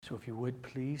So if you would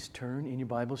please turn in your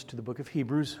Bibles to the book of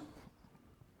Hebrews,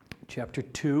 chapter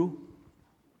 2.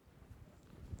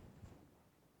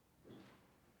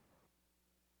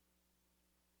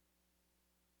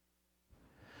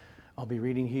 I'll be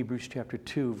reading Hebrews chapter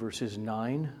 2, verses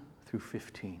 9 through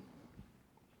 15.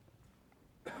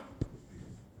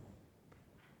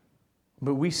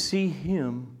 But we see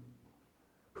him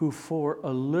who for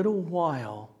a little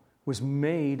while was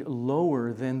made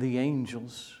lower than the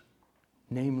angels,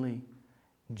 namely,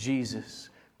 Jesus,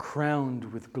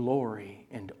 crowned with glory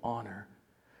and honor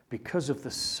because of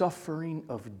the suffering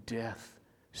of death,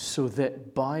 so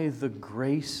that by the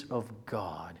grace of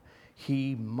God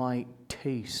he might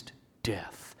taste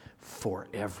death for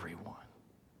everyone.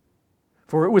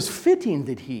 For it was fitting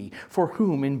that he, for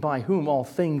whom and by whom all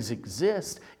things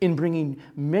exist, in bringing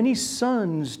many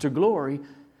sons to glory,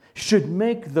 should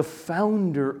make the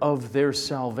founder of their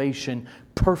salvation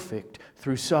perfect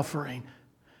through suffering.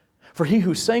 For he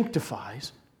who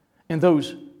sanctifies and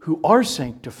those who are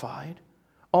sanctified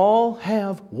all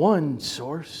have one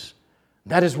source.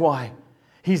 That is why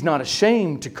he's not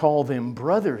ashamed to call them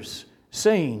brothers,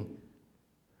 saying,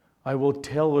 I will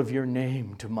tell of your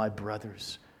name to my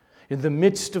brothers. In the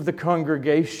midst of the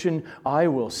congregation, I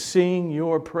will sing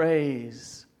your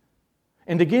praise.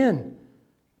 And again,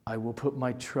 I will put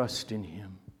my trust in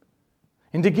him.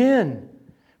 And again,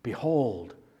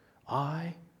 behold,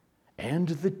 I and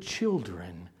the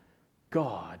children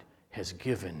God has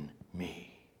given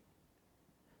me.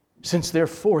 Since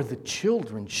therefore the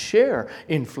children share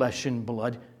in flesh and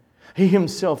blood, he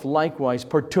himself likewise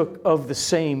partook of the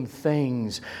same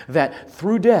things, that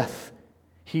through death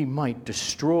he might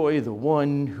destroy the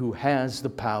one who has the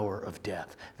power of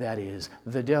death, that is,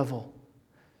 the devil,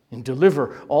 and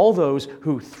deliver all those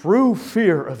who through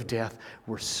fear of death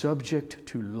were subject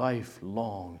to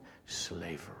lifelong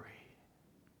slavery.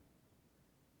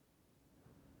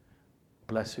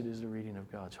 Blessed is the reading of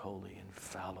God's holy,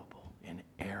 infallible,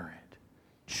 inerrant,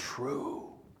 true,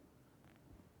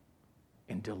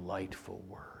 and delightful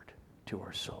word to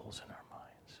our souls and our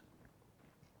minds.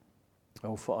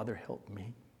 Oh, Father, help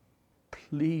me.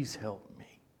 Please help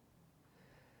me.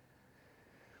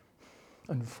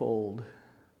 Unfold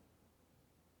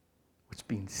what's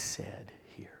being said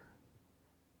here.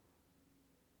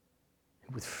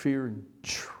 And with fear and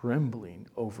trembling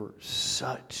over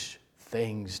such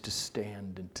things to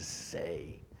stand and to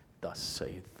say, thus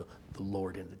saith the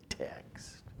Lord in the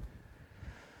text.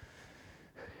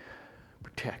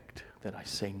 Protect that I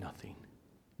say nothing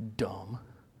dumb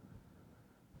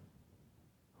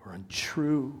or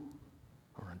untrue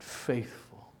or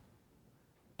unfaithful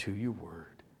to your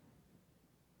word.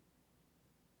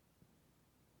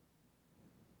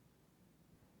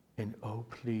 And oh,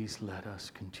 please let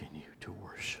us continue to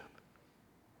worship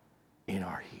in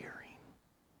our hearing,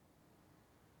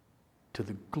 to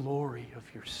the glory of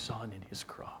your Son and his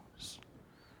cross.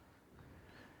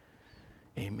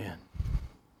 Amen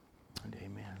and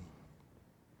amen.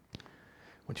 I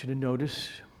want you to notice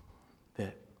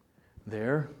that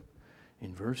there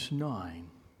in verse 9,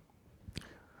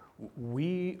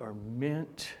 we are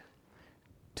meant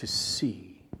to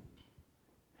see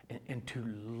and to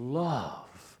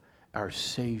love our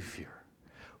Savior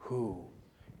who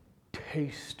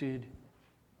tasted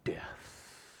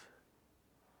death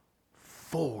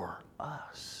for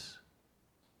us.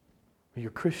 Are you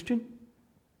a Christian?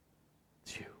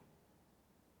 It's you.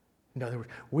 In other words,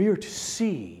 we are to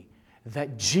see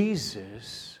that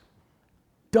Jesus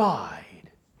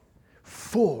died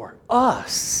for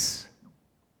us.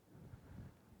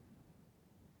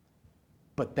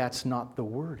 But that's not the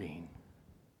wording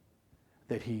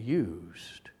that he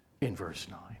used in verse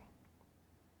 9.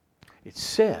 It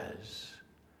says,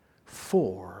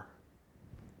 for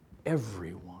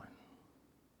everyone.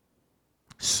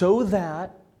 So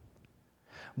that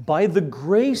by the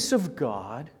grace of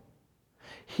God,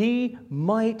 he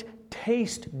might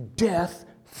taste death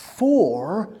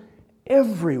for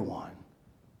everyone.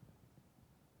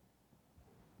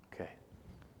 Okay.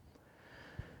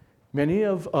 Many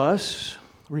of us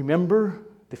remember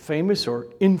the famous or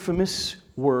infamous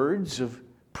words of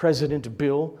President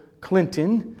Bill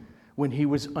Clinton when he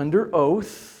was under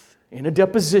oath in a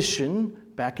deposition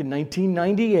back in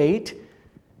 1998.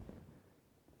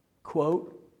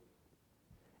 Quote,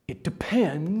 it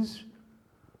depends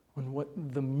on what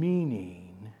the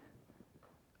meaning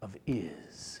of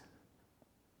is.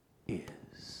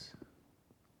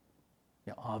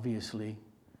 Now, obviously,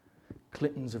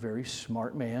 Clinton's a very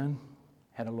smart man,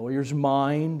 had a lawyer's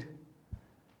mind,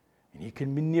 and he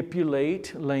can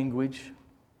manipulate language.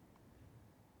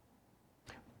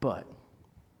 But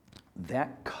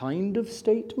that kind of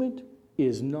statement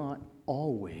is not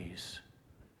always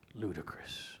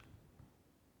ludicrous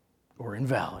or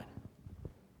invalid.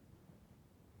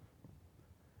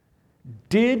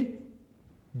 Did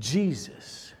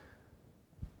Jesus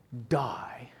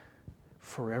die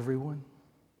for everyone?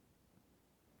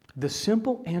 The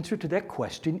simple answer to that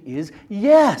question is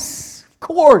yes, of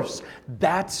course.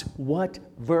 That's what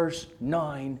verse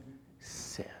 9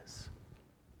 says.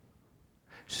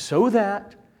 So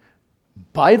that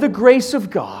by the grace of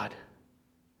God,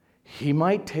 he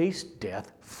might taste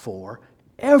death for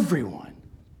everyone.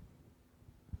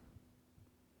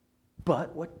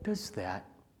 But what does that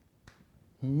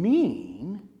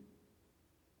mean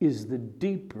is the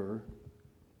deeper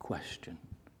question.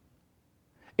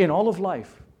 In all of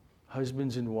life,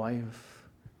 husbands and wife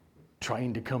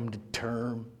trying to come to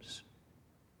terms,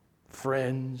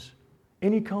 friends,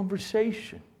 any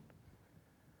conversation.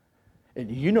 And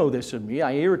you know this of me,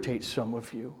 I irritate some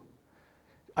of you.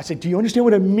 I say, do you understand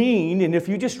what I mean? And if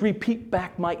you just repeat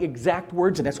back my exact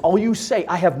words and that's all you say,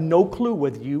 I have no clue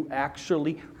whether you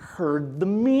actually heard the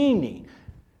meaning.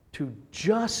 To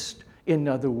just, in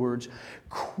other words,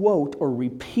 quote or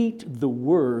repeat the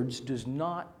words does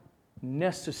not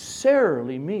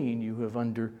necessarily mean you have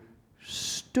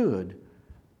understood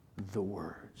the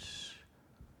words.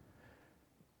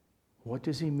 What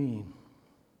does he mean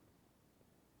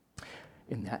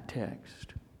in that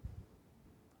text?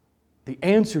 The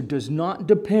answer does not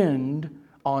depend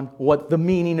on what the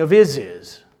meaning of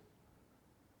is,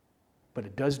 but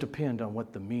it does depend on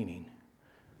what the meaning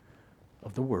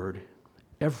of the word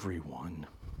everyone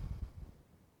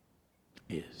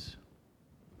is.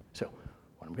 So,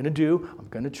 what I'm going to do, I'm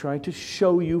going to try to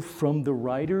show you from the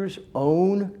writer's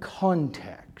own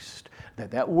context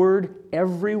that word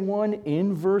everyone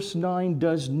in verse 9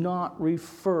 does not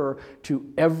refer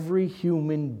to every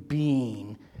human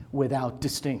being without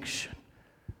distinction,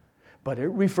 but it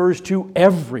refers to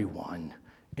everyone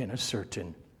in a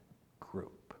certain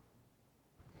group.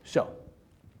 So,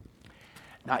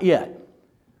 not yet.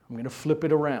 I'm going to flip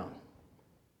it around.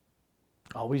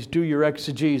 Always do your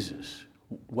exegesis.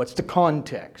 What's the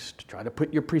context? Try to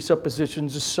put your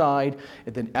presuppositions aside,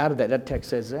 and then out of that text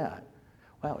says that.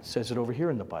 Wow, it says it over here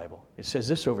in the Bible. It says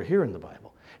this over here in the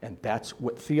Bible. And that's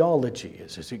what theology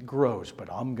is as it grows. But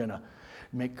I'm going to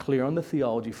make clear on the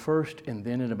theology first, and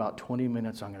then in about 20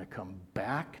 minutes I'm going to come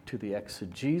back to the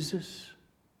exegesis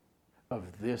of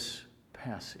this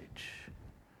passage.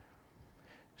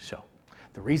 So,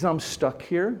 the reason I'm stuck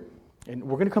here, and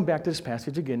we're going to come back to this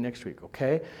passage again next week,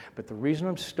 okay? But the reason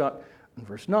I'm stuck in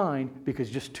verse 9, because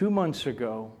just 2 months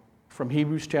ago, from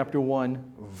Hebrews chapter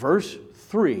 1, verse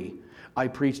 3, I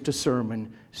preached a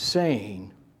sermon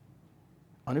saying,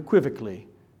 unequivocally,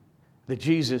 that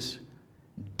Jesus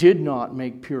did not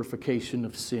make purification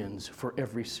of sins for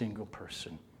every single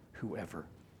person who ever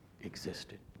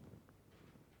existed.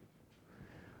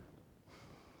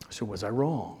 So was I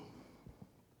wrong?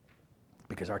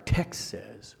 Because our text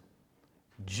says,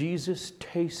 Jesus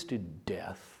tasted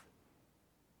death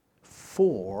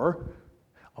for,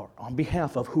 or on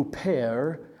behalf of,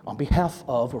 huper, on behalf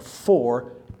of, or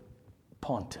for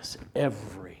Pontus,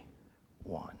 everyone.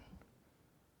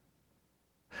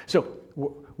 So,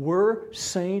 were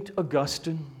St.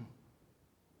 Augustine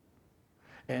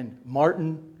and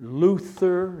Martin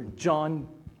Luther and John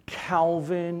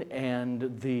Calvin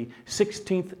and the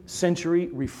 16th century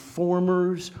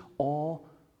reformers all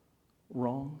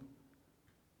wrong?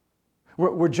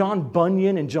 Were John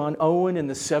Bunyan and John Owen in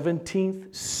the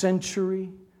 17th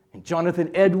century, and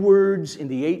Jonathan Edwards in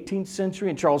the 18th century,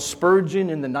 and Charles Spurgeon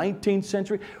in the 19th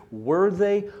century, were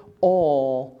they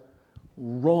all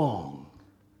wrong?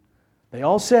 They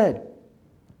all said,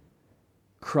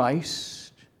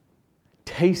 Christ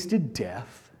tasted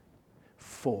death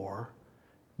for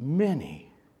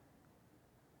many,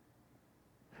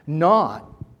 not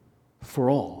for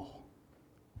all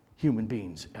human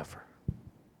beings ever,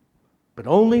 but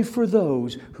only for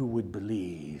those who would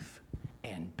believe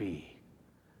and be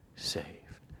saved.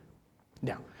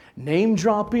 Now, name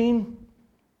dropping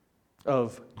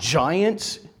of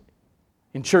giants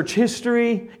in church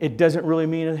history, it doesn't really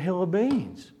mean a hill of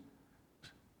beans.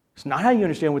 It's not how you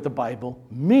understand what the Bible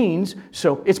means,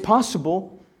 so it's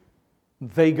possible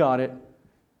they got it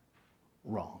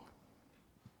wrong.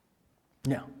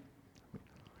 Now,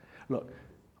 look,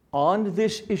 on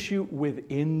this issue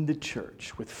within the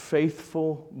church, with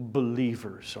faithful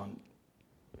believers,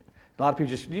 a lot of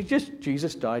people just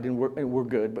Jesus died and we're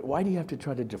good, but why do you have to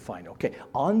try to define it? Okay,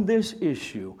 on this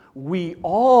issue, we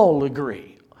all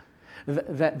agree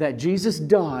that Jesus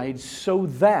died so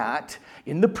that,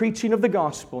 in the preaching of the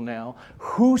gospel now,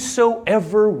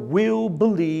 whosoever will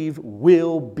believe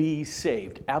will be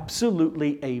saved.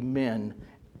 Absolutely amen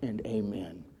and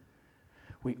amen.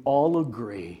 We all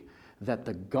agree that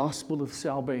the gospel of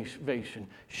salvation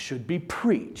should be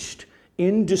preached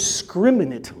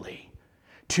indiscriminately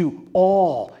to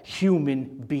all human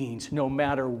beings, no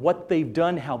matter what they've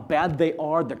done, how bad they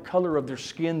are, the color of their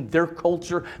skin, their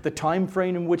culture, the time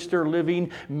frame in which they're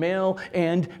living, male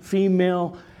and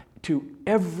female. To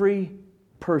every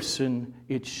person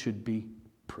it should be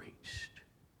preached.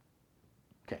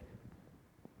 Okay.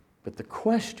 But the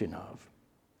question of,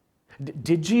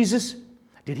 did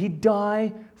he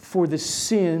die for the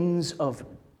sins of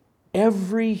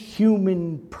every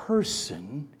human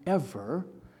person ever,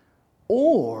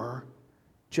 or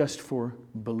just for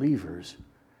believers?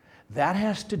 That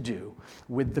has to do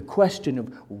with the question of,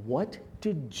 what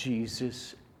did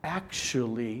Jesus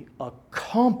actually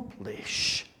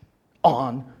accomplish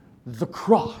on the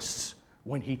cross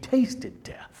when he tasted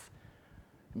death?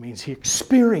 It means he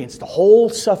experienced the whole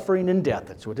suffering and death.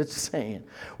 That's what it's saying.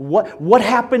 What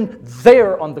happened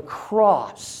there on the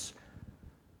cross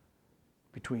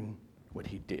between what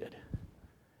he did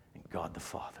and God the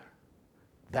Father?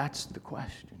 That's the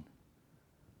question.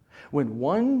 When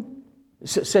one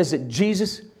says that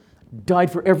Jesus died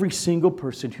for every single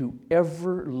person who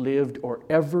ever lived or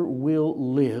ever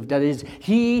will live, that is,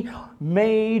 he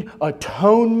made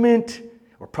atonement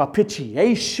or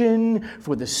propitiation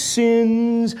for the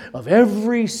sins of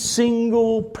every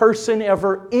single person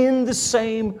ever in the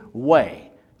same way,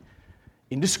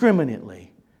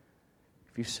 indiscriminately.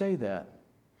 If you say that,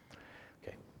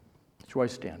 okay, that's where I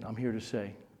stand. I'm here to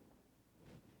say,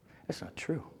 that's not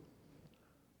true.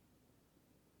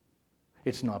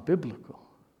 It's not biblical.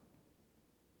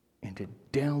 And it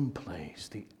downplays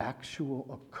the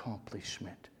actual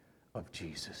accomplishment of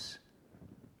Jesus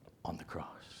on the cross.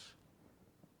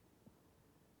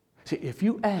 See, if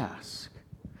you ask,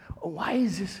 why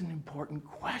is this an important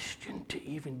question to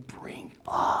even bring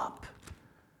up?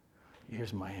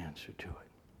 Here's my answer to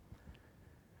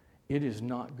it. It is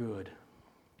not good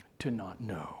to not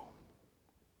know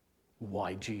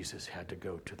why Jesus had to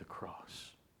go to the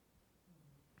cross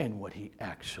and what he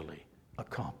actually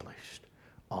accomplished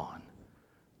on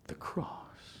the cross.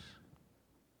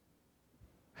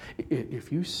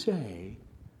 If you say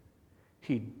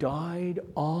he died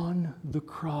on the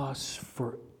cross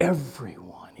for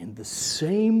everyone in the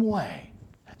same way,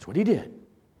 that's what he did.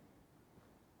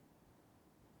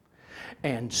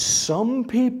 And some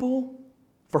people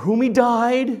for whom he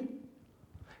died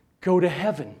go to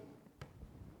heaven.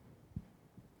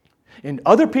 And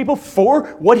other people, for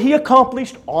what he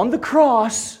accomplished on the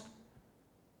cross,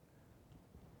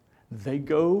 they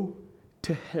go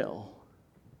to hell,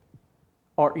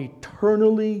 are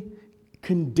eternally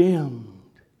condemned.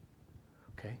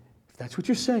 Okay? If that's what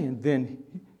you're saying, then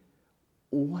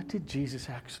what did Jesus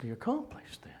actually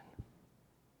accomplish then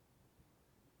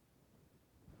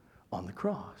on the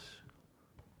cross?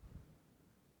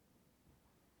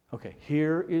 Okay,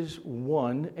 here is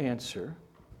one answer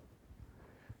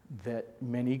that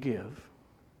many give.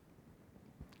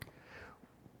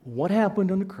 What happened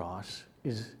on the cross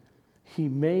is he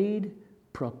made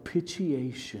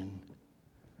propitiation.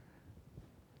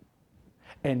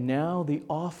 And now the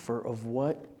offer of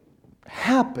what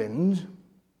happened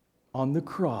on the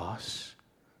cross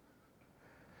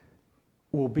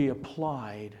will be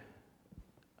applied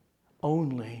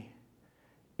only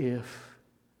if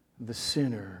the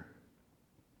sinner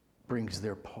brings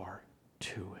their part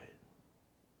to it,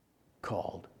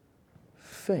 called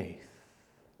faith.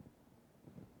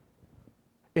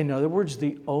 In other words,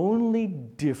 the only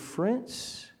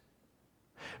difference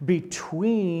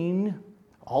between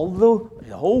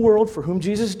the whole world for whom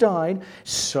Jesus died,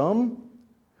 some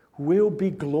will be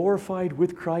glorified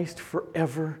with Christ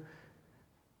forever,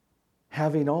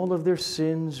 having all of their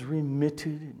sins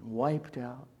remitted and wiped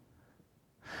out.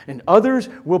 And others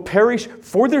will perish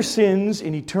for their sins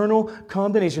in eternal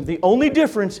condemnation. The only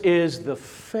difference is the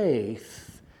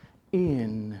faith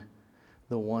in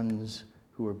the ones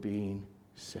who are being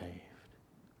saved.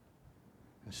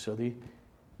 And so the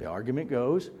argument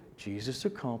goes, Jesus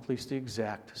accomplished the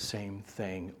exact same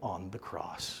thing on the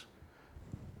cross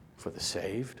for the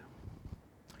saved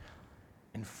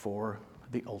and for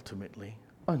the ultimately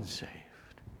unsaved.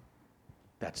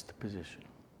 That's the position.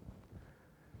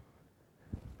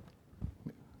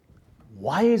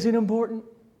 Why is it important?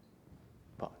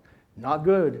 Well, not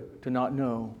good to not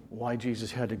know why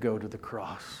Jesus had to go to the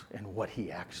cross and what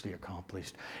he actually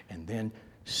accomplished. And then,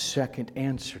 second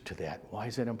answer to that, why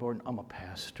is that important? I'm a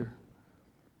pastor.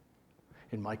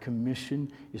 And my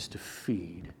commission is to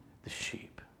feed the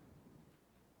sheep,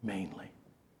 mainly.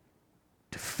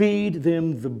 To feed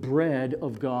them the bread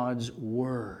of God's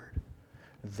Word,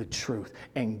 the truth.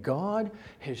 And God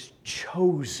has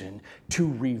chosen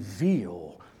to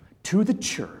reveal to the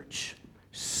church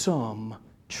some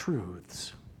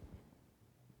truths.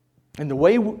 And the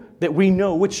way that we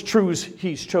know which truths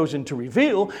He's chosen to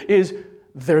reveal is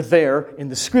they're there in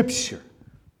the Scripture.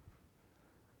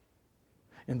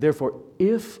 And therefore,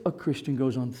 if a Christian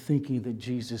goes on thinking that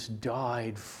Jesus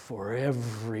died for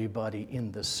everybody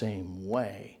in the same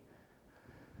way,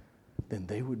 then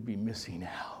they would be missing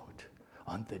out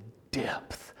on the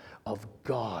depth of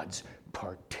God's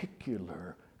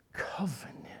particular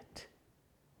covenant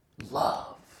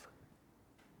love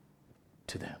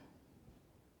to them.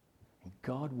 And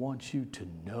God wants you to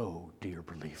know, dear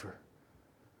believer,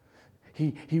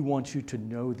 He wants you to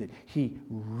know that He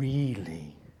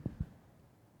really,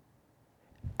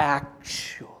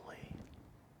 actually,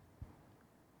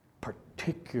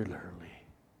 particularly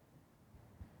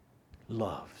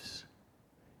loves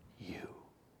you.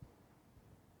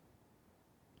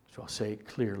 So I'll say it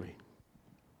clearly.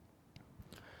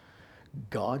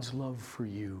 God's love for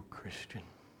you, Christian,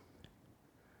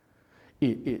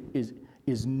 it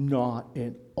is not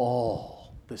at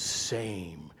all the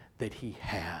same that He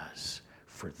has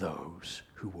for those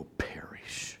who will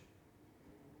perish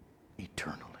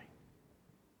eternally.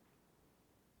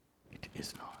 It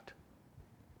is not.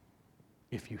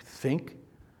 If you think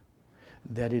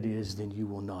that it is, then you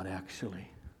will not actually.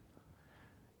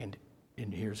 And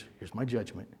here's my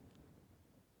judgment.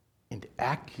 And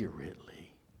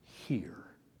accurately hear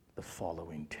the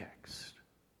following text.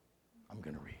 I'm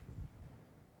going to read.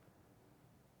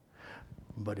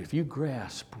 But if you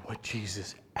grasp what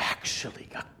Jesus actually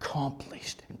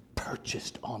accomplished and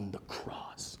purchased on the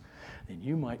cross, then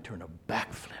you might turn a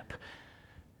backflip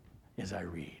as I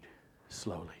read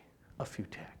slowly a few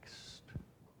texts.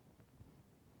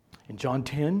 In John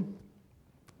 10,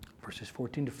 verses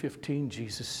 14 to 15,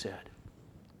 Jesus said,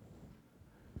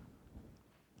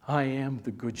 I am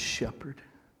the good shepherd.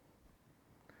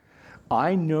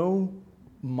 I know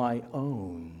my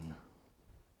own,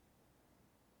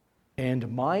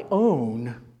 and my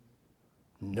own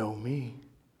know me,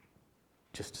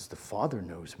 just as the Father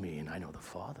knows me, and I know the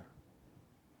Father.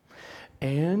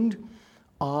 And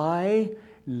I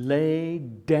lay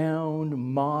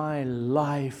down my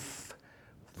life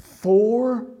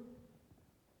for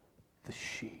the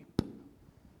sheep.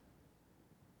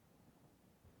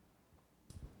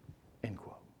 End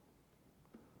quote.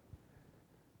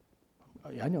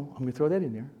 I know, I'm going to throw that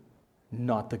in there.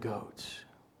 Not the goats.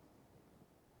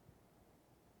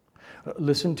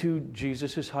 Listen to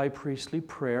Jesus' high priestly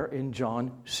prayer in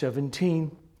John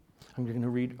 17. I'm going to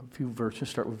read a few verses,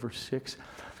 start with verse 6.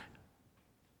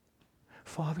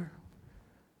 Father,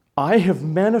 I have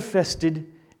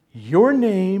manifested your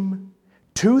name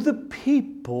to the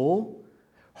people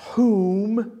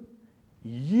whom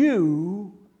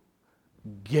you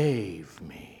gave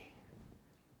me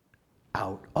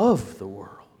out of the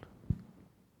world.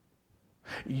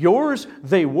 Yours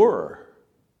they were,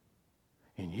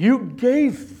 and you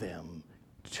gave them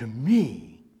to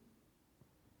me,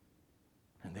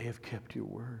 and they have kept your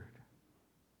word.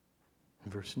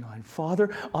 In verse 9, Father,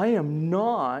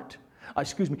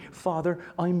 Father,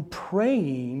 I'm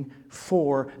praying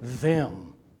for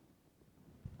them.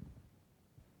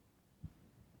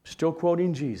 Still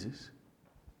quoting Jesus,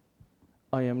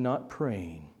 I am not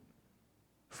praying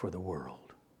for the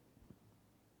world,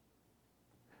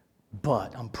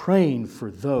 but I'm praying for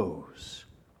those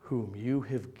whom you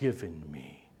have given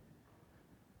me,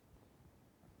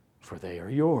 for they are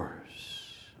yours.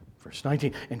 Verse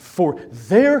 19, and for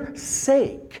their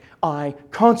sake I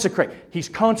consecrate. He's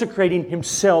consecrating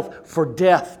himself for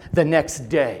death the next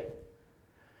day.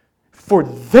 For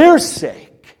their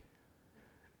sake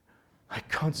I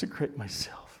consecrate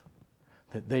myself,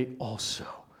 that they also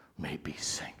may be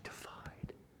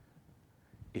sanctified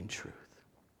in truth.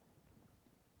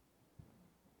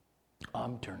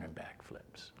 I'm turning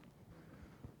backflips.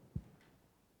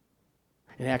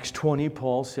 In Acts 20,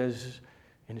 Paul says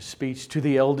in his speech to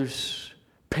the elders,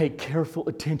 pay careful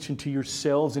attention to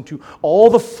yourselves and to all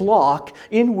the flock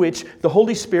in which the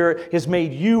Holy Spirit has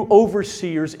made you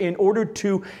overseers in order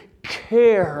to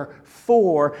care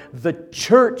for the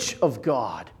church of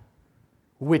God,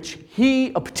 which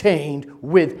He obtained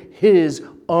with His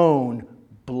own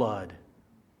blood.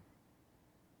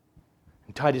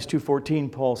 In Titus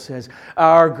 2:14, Paul says,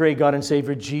 our great God and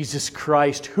Savior Jesus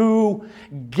Christ, who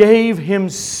gave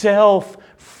Himself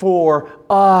for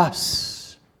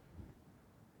us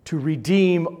to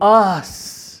redeem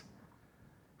us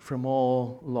from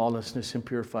all lawlessness and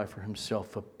purify for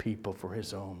himself a people for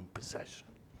his own possession.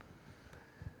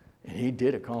 And he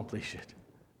did accomplish it.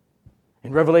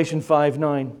 In Revelation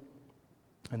 5:9,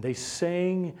 and they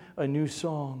sang a new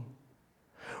song.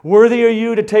 Worthy are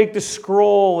you to take the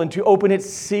scroll and to open its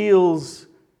seals,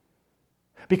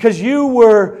 because you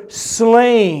were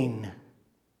slain,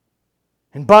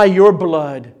 and by your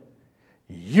blood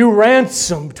you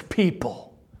ransomed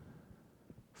people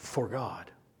for God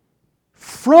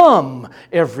from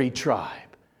every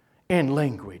tribe and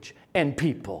language and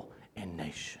people and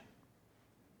nation.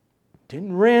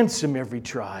 Didn't ransom every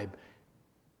tribe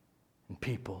and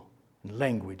people and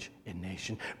language and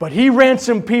nation, but he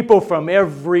ransomed people from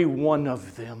every one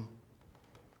of them.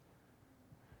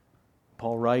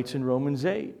 Paul writes in Romans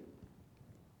 8,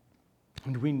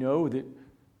 and we know that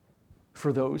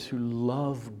for those who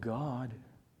love God,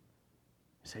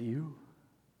 is that you?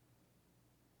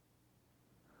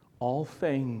 All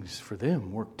things for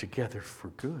them work together for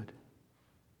good.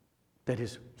 That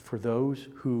is, for those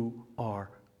who are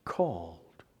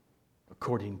called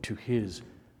according to his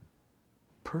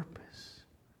purpose.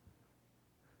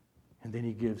 And then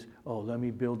he gives, let me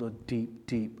build a deep,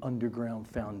 deep underground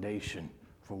foundation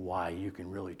for why you can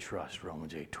really trust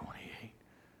Romans 8:28.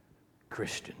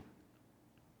 Christian.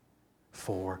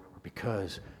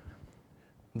 Because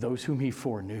those whom he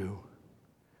foreknew,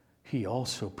 he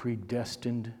also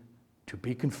predestined to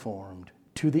be conformed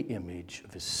to the image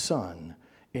of his Son,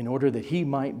 in order that he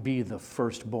might be the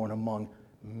firstborn among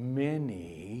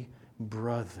many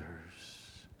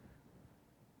brothers.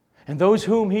 And those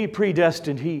whom he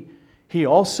predestined, he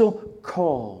also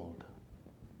called.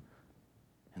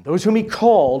 And those whom he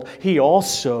called, he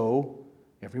also,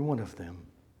 every one of them,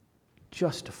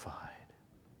 justified.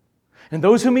 And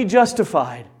those whom he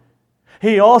justified,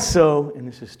 he also, and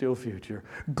this is still future,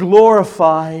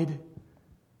 glorified.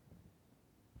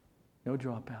 No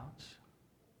dropouts.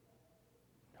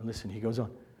 Now listen, he goes on.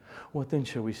 What then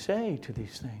shall we say to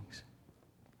these things?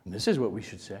 And this is what we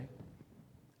should say.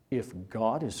 If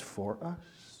God is for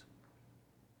us,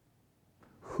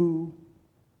 who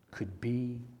could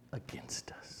be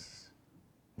against us?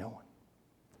 No one.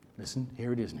 Listen,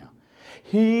 here it is now.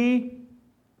 He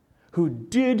who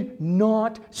did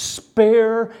not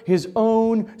spare his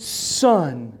own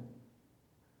Son,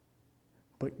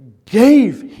 but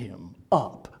gave him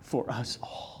up for us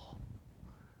all.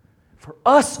 For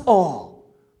us all.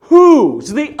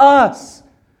 Who's the us?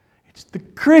 It's the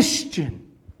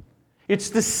Christian. It's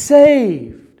the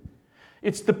saved.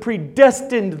 It's the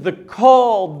predestined, the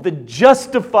called, the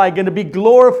justified, going to be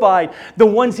glorified, the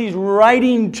ones he's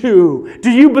writing to. Do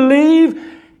you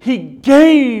believe? He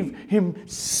gave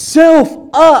himself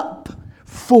up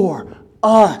for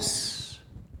us.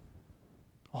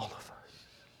 All of us.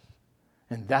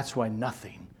 And that's why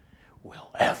nothing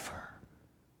will ever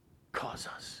cause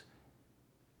us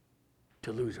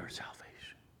to lose our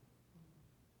salvation.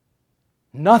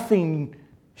 Nothing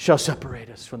shall separate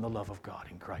us from the love of God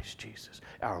in Christ Jesus,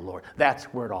 our Lord. That's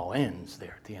where it all ends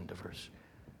there at the end of verse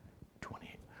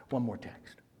 28. One more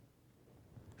text.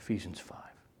 Ephesians 5.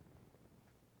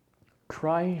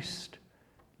 Christ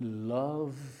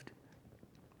loved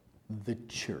the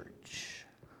church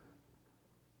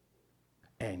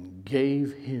and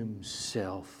gave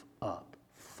himself up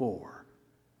for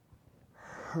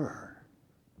her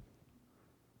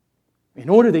in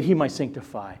order that he might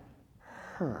sanctify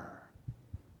her,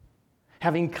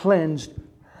 having cleansed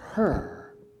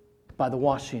her by the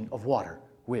washing of water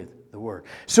with the word,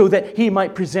 so that he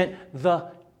might present the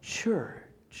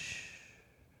church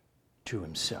to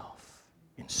himself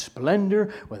in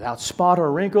splendor, without spot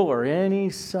or wrinkle or any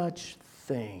such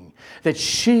thing, that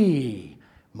she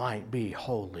might be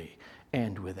holy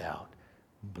and without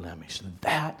blemish.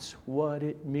 That's what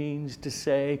it means to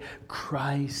say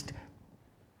Christ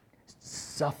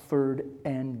suffered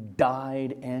and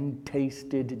died and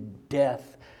tasted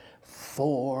death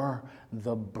for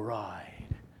the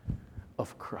bride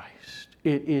of Christ.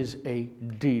 It is a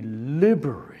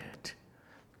deliberate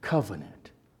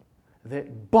covenant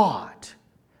that bought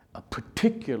a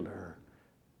particular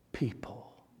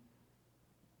people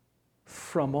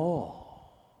from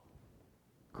all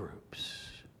groups.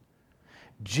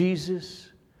 Jesus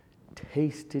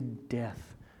tasted death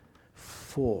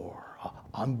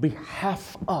on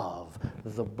behalf of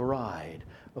the bride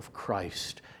of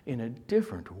Christ in a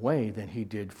different way than he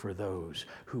did for those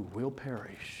who will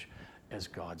perish as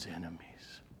God's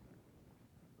enemies.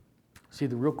 See,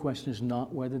 the real question is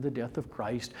not whether the death of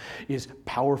Christ is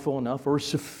powerful enough or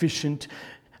sufficient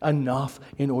enough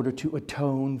in order to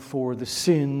atone for the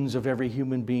sins of every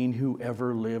human being who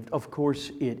ever lived. Of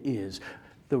course it is.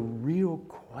 The real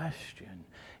question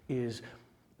is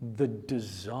the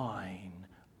design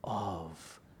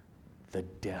of the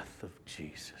death of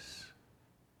Jesus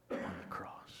on the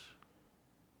cross.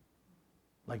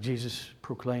 Like Jesus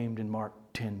proclaimed in Mark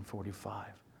 10:45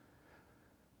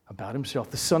 about himself,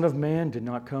 the Son of Man did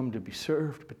not come to be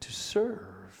served, but to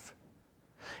serve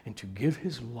and to give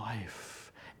his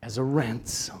life as a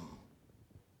ransom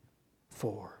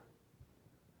for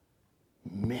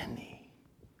many.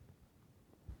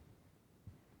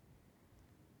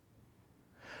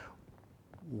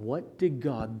 What did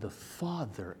God the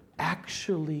Father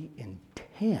actually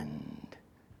intend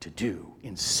to do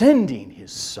in sending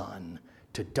his Son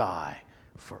to die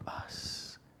for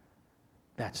us?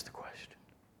 That's the question.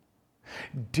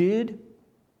 Did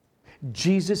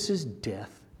Jesus'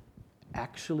 death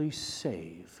actually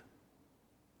save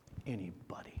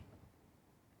anybody?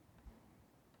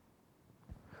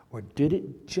 Or did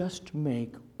it just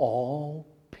make all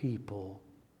people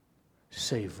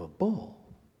savable?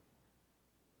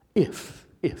 If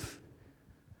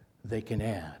they can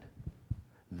add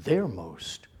their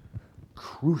most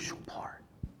crucial part,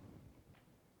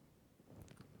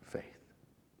 faith.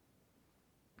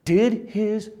 Did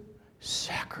his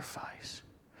sacrifice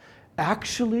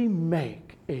actually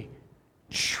make a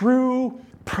true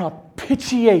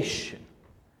propitiation?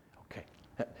 Okay.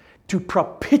 To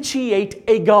propitiate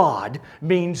a God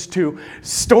means to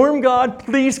storm God,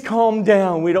 please calm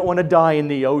down. We don't want to die in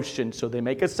the ocean, so they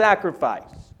make a sacrifice.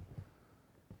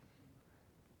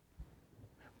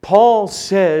 Paul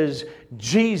says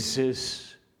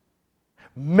Jesus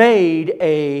made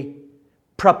a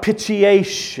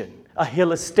propitiation. A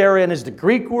hilasterion is the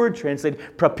Greek word,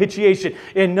 translated propitiation.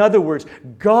 In other words,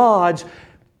 God's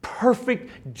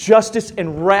perfect justice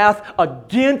and wrath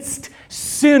against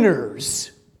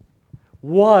sinners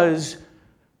was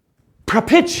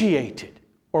propitiated.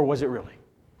 Or was it really?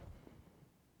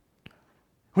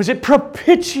 Was it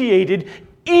propitiated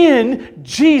in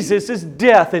Jesus'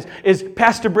 death? As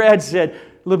Pastor Brad said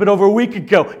a little bit over a week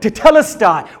ago,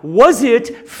 tetelestai, was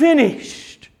it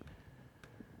finished?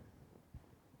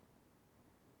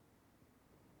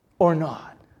 Or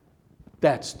not?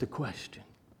 That's the question.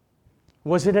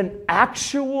 Was it an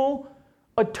actual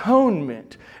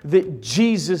atonement that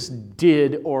Jesus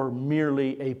did, or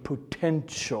merely a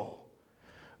potential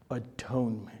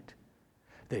atonement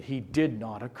that he did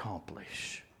not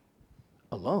accomplish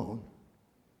alone?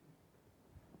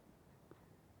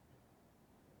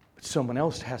 But someone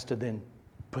else has to then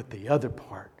put the other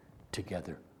part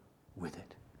together with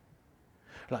it.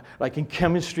 Like in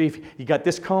chemistry, if you got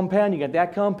this compound, you got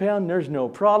that compound, there's no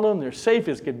problem, they're safe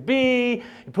as could be.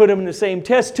 You put them in the same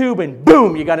test tube and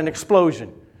boom, you got an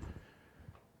explosion.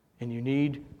 And you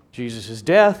need Jesus'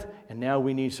 death, and now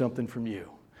we need something from you.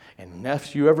 And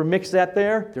if you ever mix that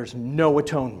there, there's no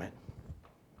atonement.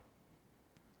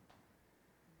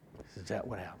 Is that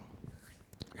what happened?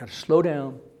 You got to slow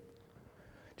down.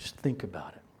 Just think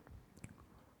about it.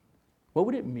 What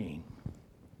would it mean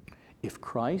if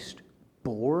Christ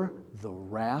bore the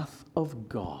wrath of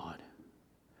God?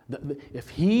 If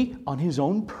he, on his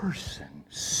own person,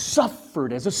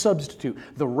 suffered as a substitute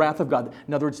the wrath of God,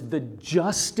 in other words, the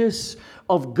justice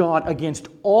of God against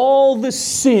all the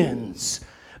sins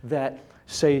that,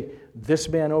 say, this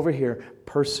man over here,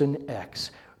 person X,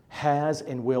 has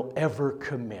and will ever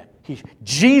commit.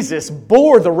 Jesus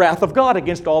bore the wrath of God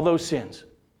against all those sins.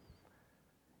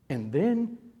 And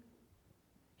then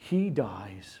he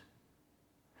dies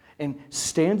and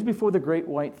stands before the great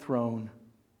white throne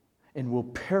and will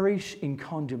perish in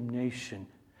condemnation.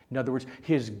 In other words,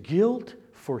 his guilt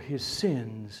for his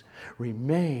sins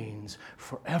remains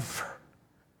forever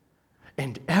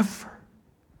and ever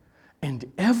and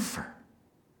ever.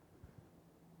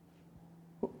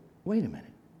 Wait a minute.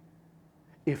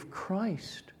 If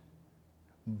Christ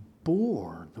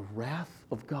bore the wrath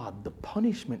of God, the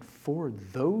punishment for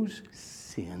those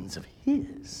sins of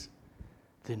his,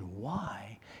 then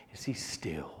why is he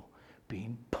still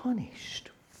being punished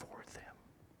for them?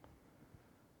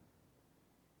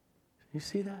 You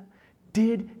see that?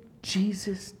 Did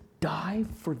Jesus die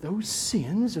for those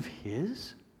sins of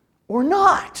his or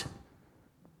not?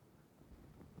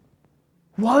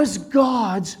 Was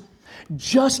God's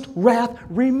just wrath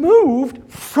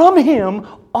removed from him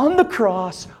on the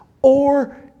cross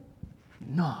or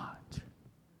not?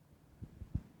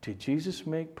 Did Jesus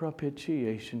make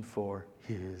propitiation for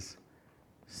his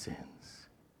sins?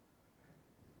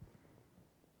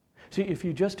 See, if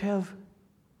you just have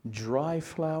dry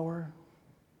flour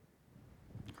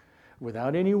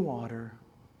without any water,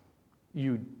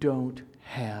 you don't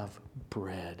have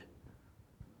bread.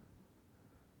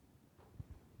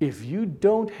 if you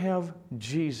don't have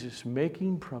Jesus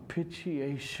making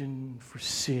propitiation for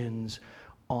sins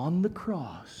on the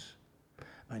cross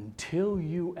until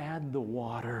you add the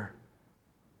water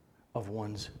of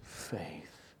one's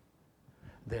faith,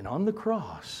 then on the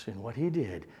cross, and what he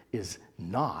did is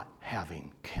not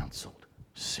having canceled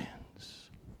sins,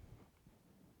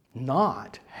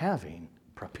 not having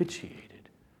propitiated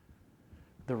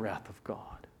the wrath of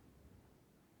God.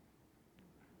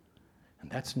 And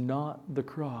that's not the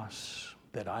cross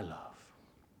that I love.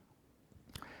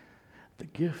 The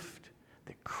gift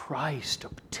that Christ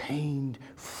obtained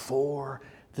for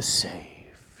the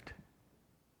saved,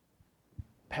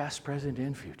 past, present,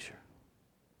 and future,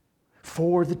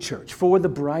 for the church, for the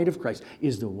bride of Christ,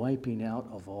 is the wiping out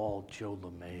of all Joe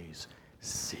LeMay's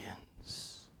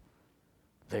sins.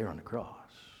 There on the cross,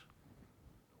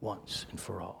 once and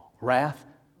for all. Wrath,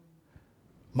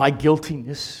 my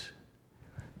guiltiness,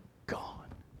 gone.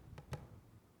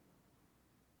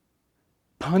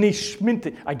 Punishment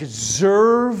that I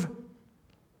deserve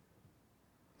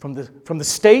from the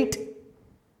state,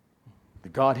 the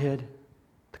Godhead,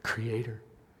 the Creator,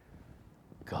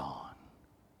 gone.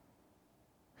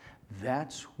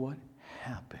 That's what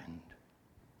happened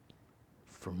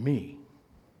for me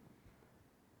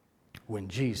when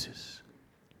Jesus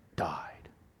died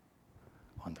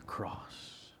on the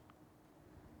cross.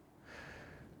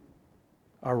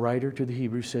 Our writer to the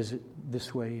Hebrews says it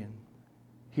this way in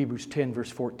Hebrews 10, verse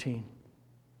 14.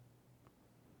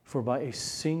 For by a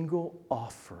single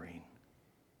offering,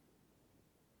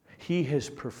 he has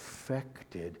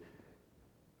perfected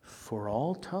for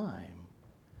all time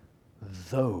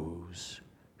those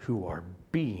who are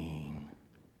being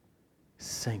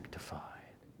sanctified.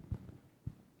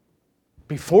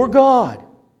 Before God,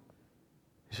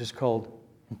 this is called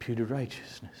imputed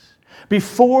righteousness.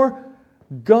 Before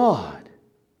God,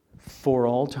 for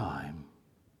all time,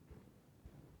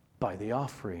 by the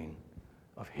offering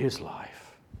of his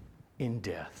life in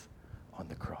death on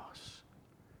the cross.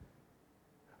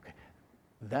 Okay.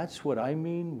 That's what I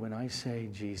mean when I say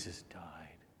Jesus died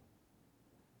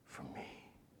for me.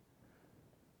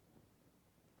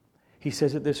 He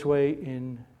says it this way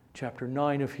in chapter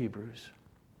 9 of Hebrews,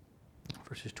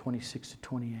 verses 26 to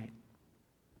 28.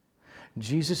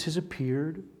 Jesus has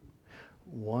appeared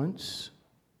once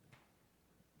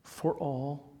for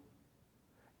all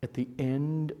at the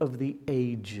end of the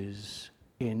ages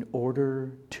in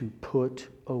order to put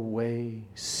away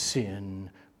sin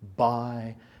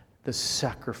by the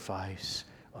sacrifice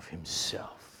of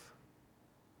himself.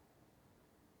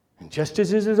 And just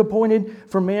as it is appointed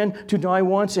for man to die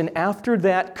once, and after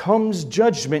that comes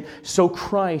judgment, so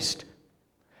Christ,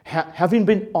 having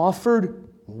been offered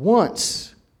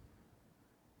once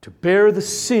to bear the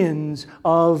sins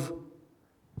of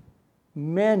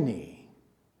many,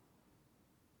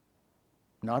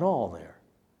 not all there,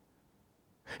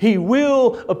 he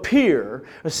will appear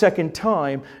a second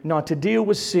time, not to deal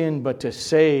with sin, but to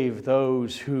save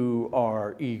those who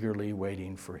are eagerly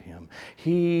waiting for him.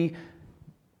 He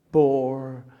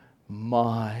bore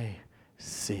my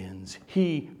sins.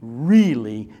 He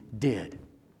really did.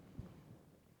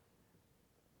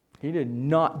 He did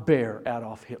not bear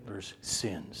Adolf Hitler's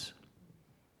sins.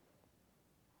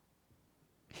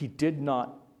 He did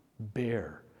not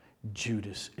bear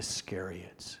Judas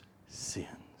Iscariot's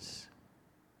sins.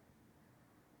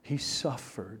 He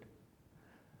suffered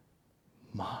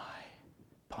my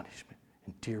punishment.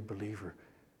 And dear believer,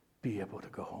 be able to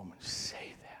go home and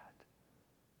say that.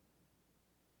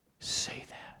 Say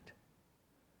that.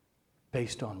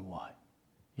 Based on what?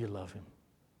 You love him.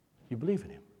 You believe in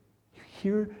him. You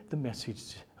hear the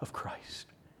message of Christ.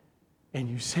 And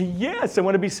you say, yes, I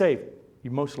want to be saved.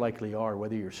 You most likely are,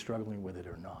 whether you're struggling with it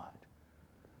or not.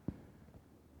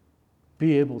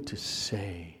 Be able to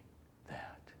say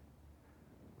that.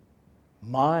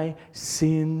 My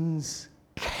sins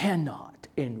cannot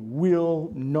and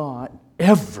will not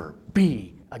ever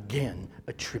be again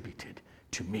attributed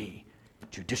to me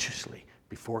judiciously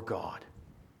before God.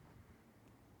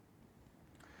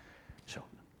 So,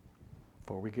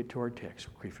 before we get to our text,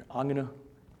 I'm going to,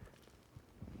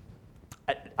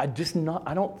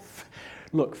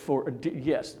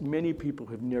 yes, many people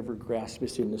have never grasped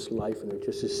this in this life and they're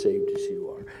just as saved as you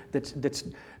are.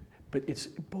 But it's,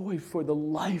 boy, for the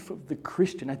life of the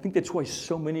Christian, I think that's why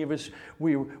so many of us,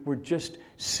 we're just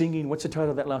singing, what's the title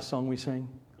of that last song we sang?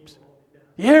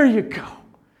 There you go.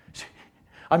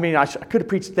 I mean, I could have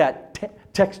preached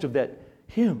that text of that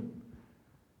hymn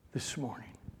this morning.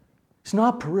 It's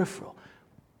not peripheral.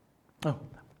 Oh,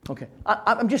 okay.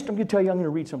 I'm going to tell you, I'm going to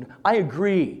read something. I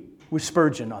agree with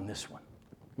Spurgeon on this one.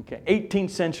 Okay,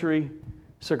 18th century,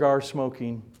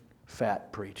 cigar-smoking,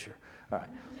 fat preacher. All right.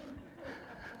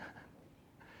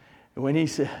 When he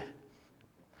said,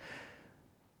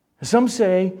 some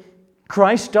say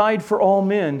Christ died for all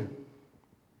men.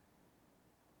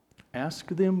 Ask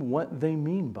them what they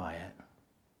mean by it.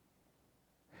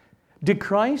 Did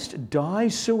Christ die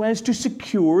so as to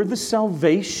secure the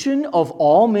salvation of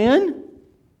all men?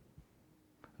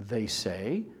 They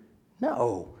say,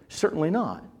 no, certainly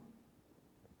not.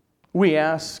 We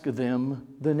ask them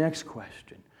the next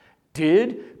question.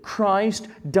 Did Christ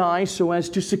die so as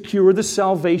to secure the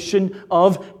salvation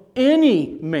of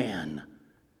any man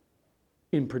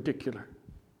in particular?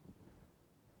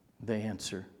 They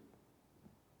answer,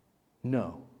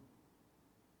 no.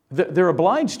 They're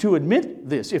obliged to admit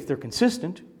this if they're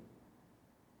consistent.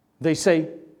 They say,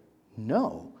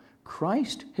 no,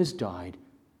 Christ has died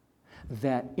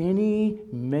that any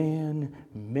man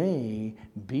may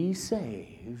be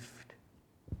saved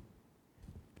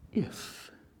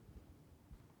if.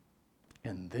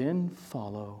 And then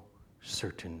follow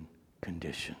certain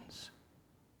conditions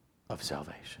of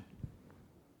salvation.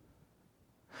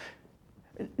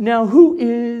 Now, who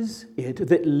is it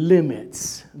that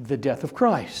limits the death of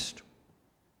Christ?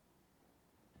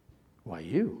 Why,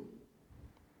 you.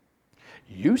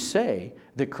 You say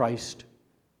that Christ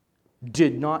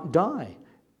did not die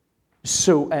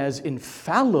so as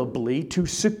infallibly to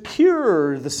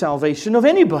secure the salvation of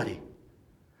anybody.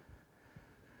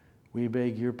 We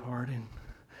beg your pardon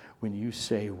when you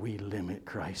say we limit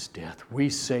Christ's death. We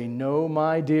say, no,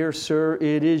 my dear sir,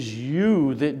 it is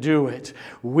you that do it.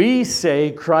 We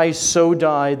say Christ so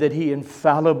died that he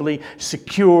infallibly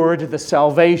secured the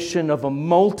salvation of a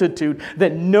multitude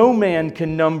that no man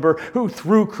can number, who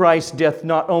through Christ's death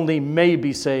not only may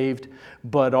be saved,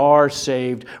 but are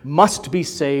saved, must be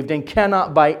saved, and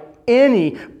cannot by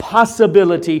any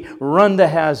possibility run the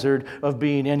hazard of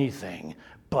being anything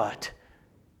but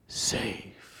saved.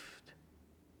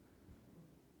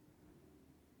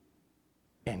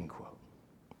 End quote.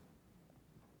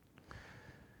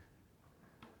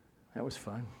 That was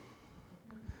fun.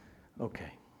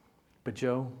 Okay. But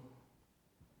Joe,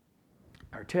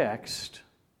 our text,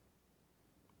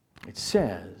 it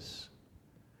says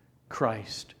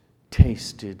Christ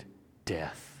tasted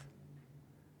death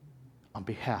on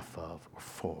behalf of or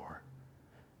for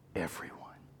everyone.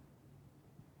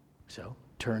 So,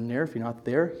 turn there if you're not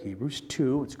there. Hebrews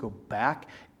 2. Let's go back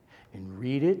and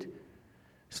read it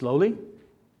slowly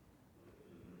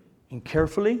and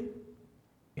carefully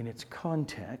in its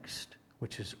context,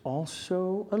 which is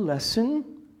also a lesson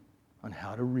on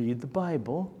how to read the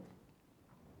Bible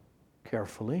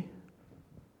carefully.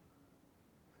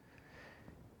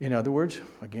 In other words,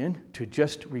 again, to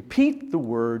just repeat the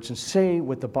words and say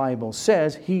what the Bible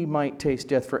says, he might taste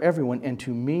death for everyone, and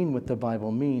to mean what the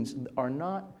Bible means, are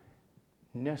not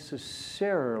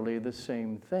necessarily the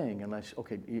same thing. Unless,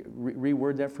 okay,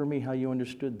 reword that for me, how you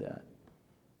understood that.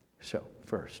 So,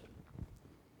 first,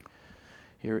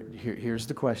 here's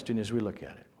the question as we look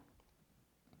at it.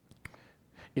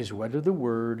 Is whether the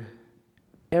word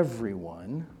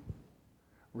everyone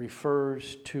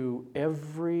refers to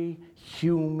every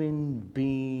human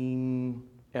being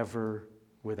ever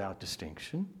without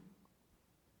distinction,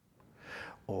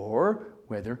 or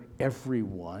whether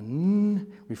everyone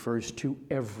refers to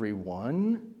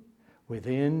everyone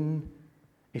within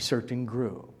a certain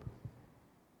group.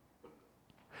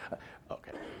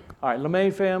 Okay. All right,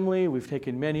 LeMay family, we've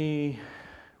taken many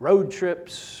road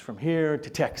trips from here to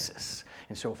Texas.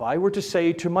 And so if I were to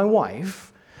say to my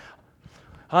wife,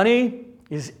 honey,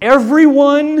 is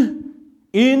everyone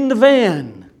in the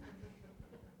van?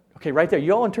 Okay, right there.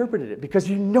 You all interpreted it because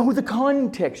you know the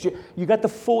context. You got the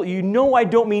full, you know I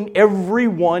don't mean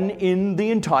everyone in the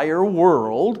entire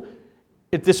world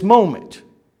at this moment.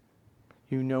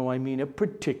 You know I mean a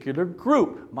particular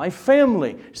group. My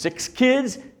family, 6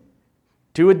 kids,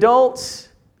 2 adults,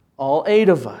 all 8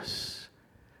 of us.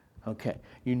 Okay,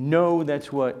 you know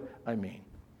that's what I mean.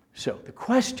 So the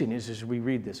question is, as we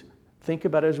read this, think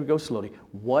about it as we go slowly.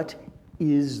 What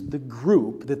is the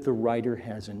group that the writer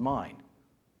has in mind?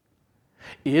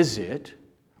 Is it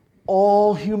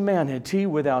all humanity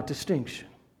without distinction?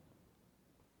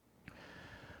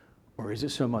 Or is it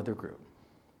some other group?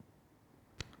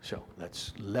 So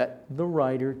let's let the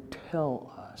writer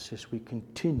tell us as we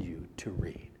continue to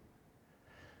read.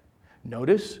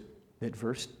 Notice that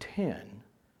verse 10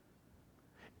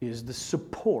 is the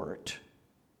support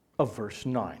of verse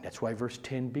 9. That's why verse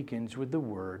 10 begins with the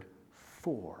word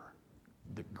for.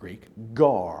 The Greek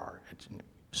gar, it's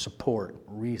support,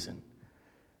 reason.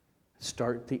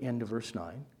 Start at the end of verse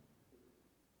 9.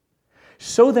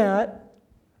 So that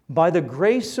by the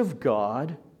grace of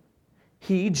God,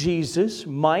 He, Jesus,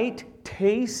 might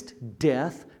taste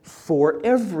death for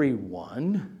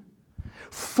everyone.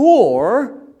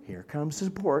 For, here comes the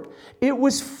support, it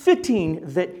was fitting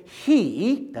that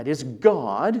He, that is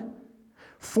God,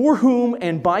 for whom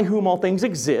and by whom all things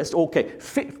exist. Okay,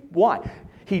 why?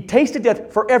 He tasted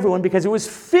death for everyone because it was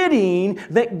fitting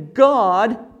that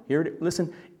God, here,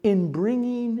 listen, in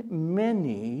bringing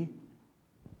many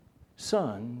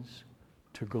sons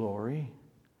to glory,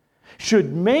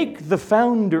 should make the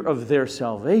founder of their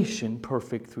salvation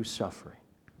perfect through suffering.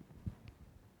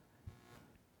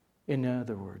 In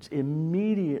other words,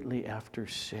 immediately after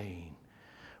saying,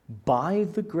 by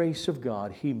the grace of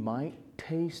God, He might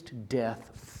taste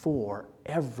death for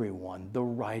everyone, the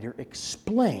writer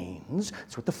explains,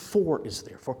 that's what the for is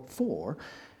there for. For,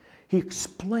 he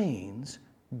explains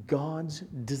God's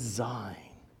design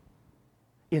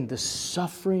in the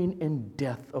suffering and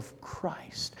death of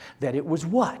Christ. That it was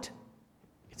what?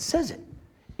 It says it.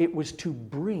 It was to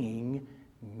bring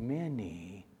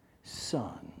many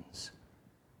sons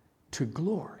to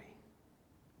glory.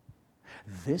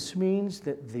 This means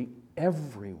that the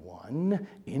everyone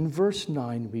in verse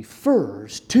 9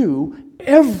 refers to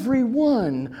every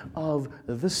one of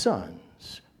the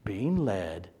sons being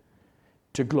led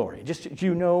to glory. Just,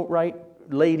 you know, right,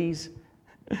 ladies?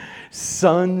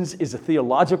 Sons is a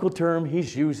theological term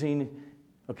he's using.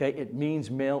 Okay, it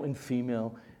means male and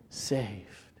female saved.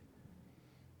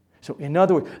 So, in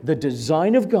other words, the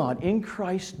design of God in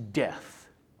Christ's death,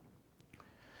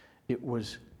 it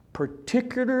was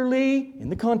particularly, in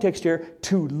the context here,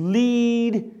 to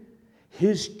lead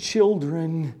His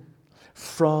children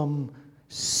from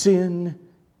sin,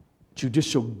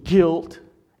 judicial guilt,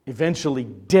 eventually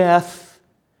death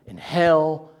and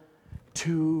hell,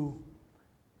 to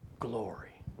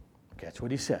glory. Okay, that's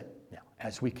what he said. Now,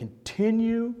 as we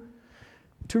continue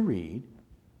to read,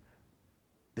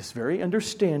 this very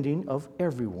understanding of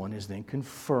everyone is then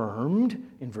confirmed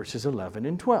in verses 11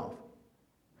 and 12.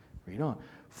 Read on.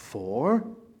 For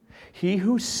He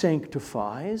who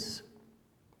sanctifies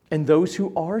and those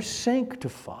who are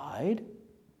sanctified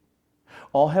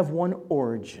all have one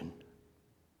origin.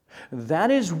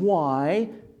 That is why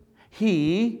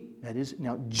He, that is,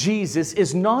 now Jesus,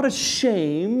 is not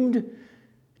ashamed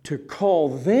to call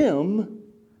them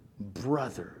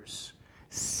brothers,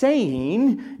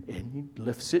 saying, and he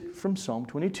lifts it from Psalm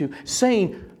 22,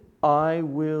 saying, I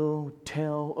will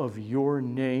tell of your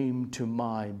name to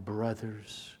my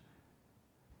brothers.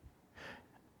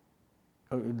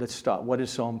 Let's stop. What is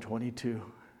Psalm 22?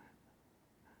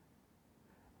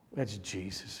 That's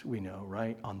Jesus, we know,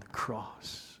 right? On the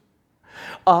cross.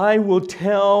 I will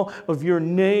tell of your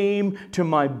name to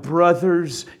my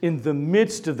brothers. In the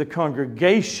midst of the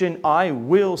congregation, I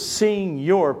will sing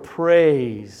your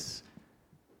praise.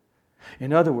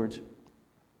 In other words,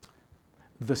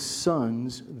 the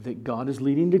sons that God is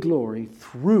leading to glory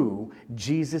through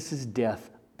Jesus'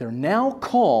 death, they're now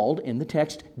called, in the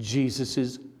text,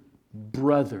 Jesus'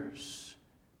 brothers.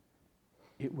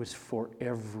 It was for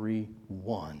every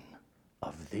one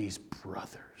of these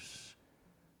brothers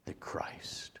that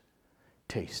Christ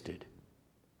tasted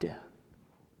death.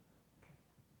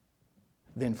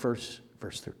 Then verse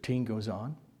 13 goes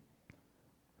on.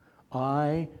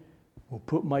 I will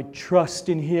put my trust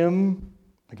in Him.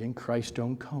 Again, Christ's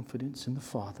own confidence in the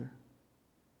Father.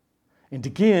 And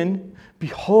again,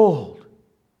 behold,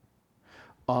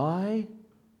 I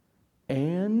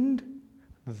and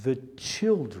the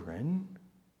children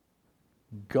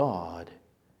God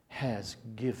has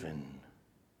given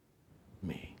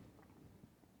me.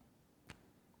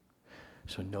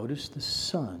 So notice the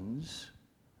sons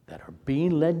that are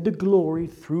being led to glory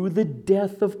through the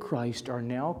death of Christ are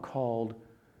now called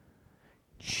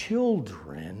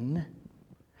children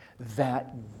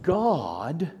that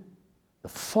God, the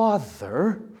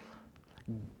Father,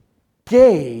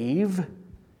 gave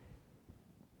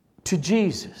to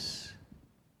Jesus.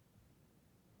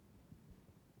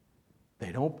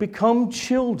 They don't become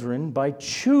children by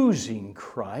choosing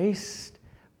Christ,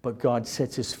 but God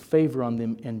sets His favor on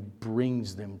them and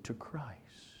brings them to Christ.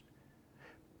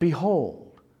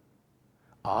 Behold,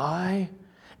 I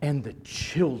and the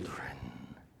children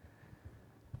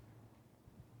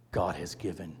God has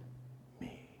given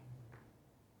me.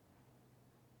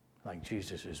 Like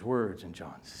Jesus' words in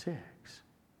John 6,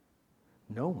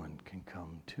 no one can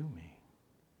come to me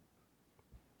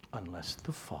unless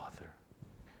the Father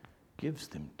gives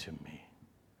them to me,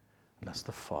 unless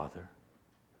the Father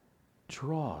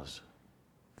draws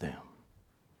them.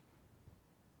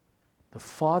 The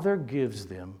Father gives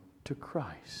them to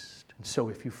Christ. And so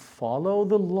if you follow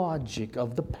the logic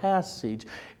of the passage,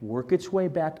 work its way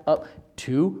back up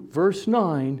to verse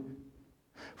 9,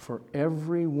 for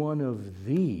every one of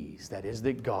these, that is,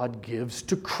 that God gives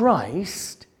to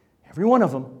Christ, every one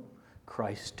of them,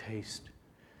 Christ tastes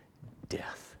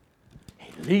death.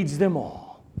 He leads them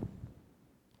all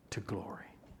to glory.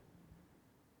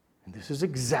 And this is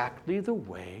exactly the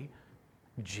way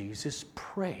Jesus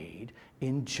prayed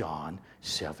in John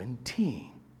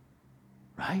 17.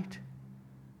 Right?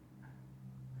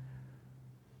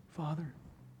 Father,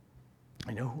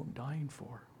 I know who I'm dying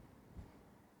for.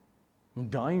 I'm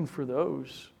dying for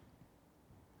those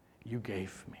you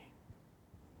gave me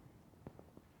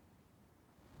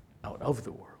out of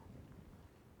the world.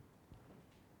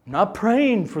 I'm not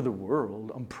praying for the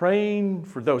world. I'm praying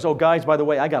for those. Oh, guys, by the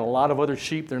way, I got a lot of other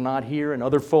sheep. They're not here in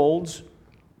other folds.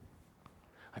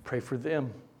 I pray for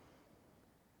them.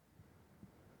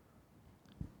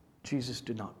 Jesus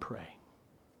did not pray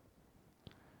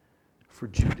for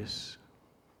Judas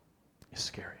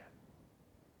Iscariot.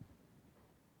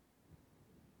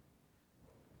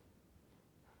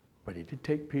 But he did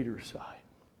take Peter aside.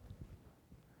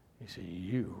 He said,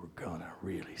 you are going to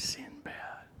really sin bad.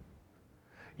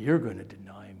 You're going to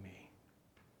deny me.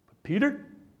 But Peter,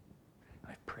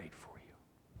 I've prayed for you.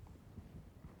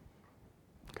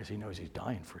 Because he knows he's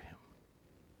dying for him.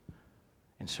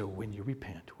 And so when you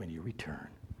repent, when you return,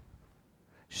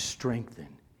 strengthen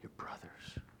your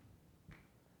brothers.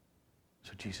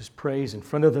 So Jesus prays in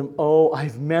front of them, oh,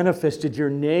 I've manifested your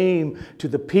name to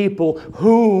the people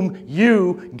whom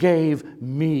you gave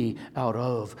me out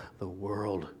of the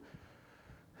world.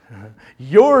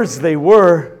 Yours they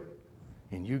were,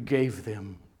 and you gave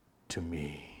them to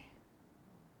me.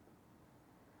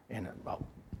 And I'll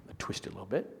twist it a little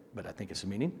bit, but I think it's the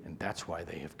meaning, and that's why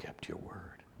they have kept your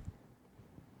word.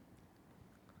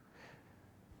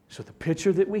 So the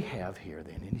picture that we have here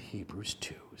then in Hebrews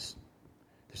 2 is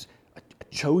there's a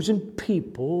chosen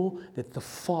people that the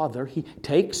Father, He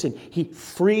takes and He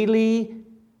freely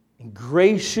and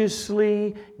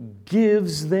graciously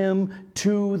gives them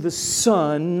to the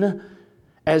Son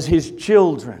as His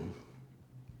children.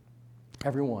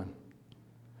 Everyone.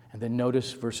 And then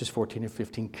notice verses 14 and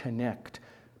 15 connect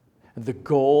the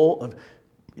goal of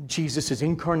Jesus'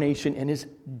 incarnation and His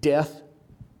death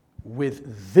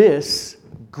with this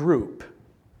group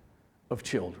of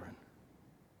children.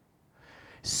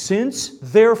 Since,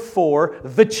 therefore,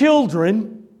 the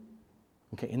children,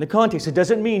 okay, in the context, it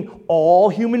doesn't mean all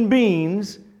human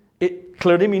beings. It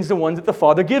clearly means the ones that the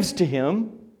Father gives to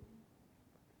Him,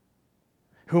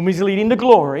 whom He's leading to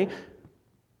glory.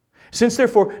 Since,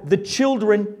 therefore, the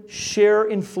children share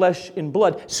in flesh and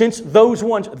blood, since those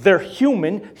ones, they're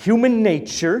human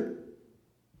nature,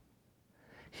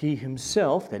 He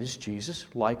Himself, that is Jesus,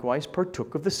 likewise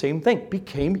partook of the same thing,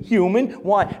 became human.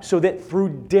 Why? So that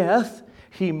through death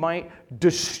He might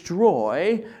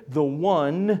destroy the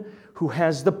one who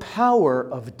has the power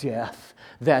of death,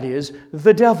 that is,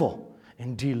 the devil,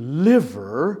 and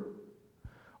deliver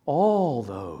all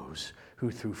those who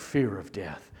through fear of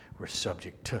death were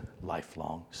subject to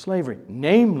lifelong slavery,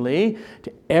 namely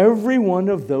to every one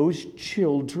of those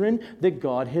children that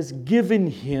God has given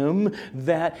Him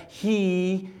that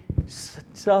He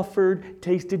suffered,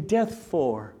 tasted death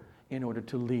for in order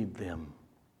to lead them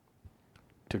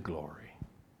to glory.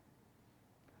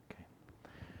 Okay.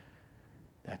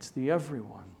 That's the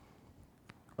everyone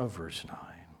of verse 9.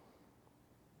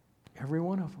 Every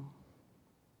one of them.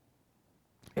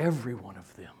 Every one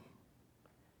of them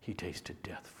He tasted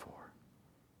death for.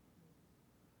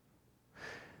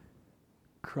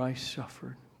 Christ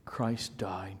suffered, Christ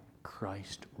died,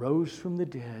 Christ rose from the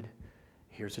dead.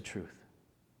 Here's the truth.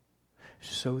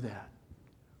 So that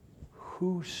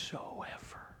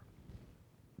whosoever,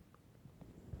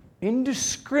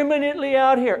 indiscriminately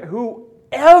out here,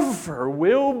 whoever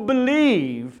will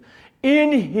believe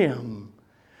in Him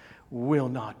will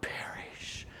not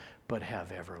perish, but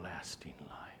have everlasting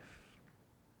life.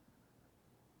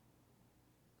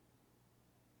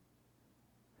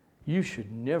 You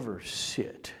should never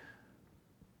sit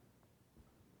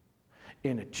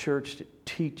in a church that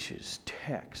teaches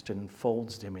text and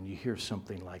unfolds them, and you hear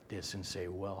something like this and say,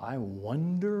 well, I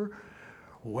wonder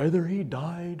whether He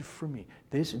died for me.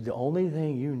 The only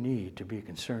thing you need to be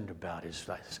concerned about is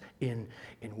this. In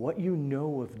what you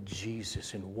know of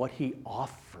Jesus and what He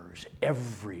offers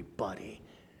everybody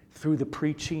through the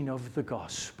preaching of the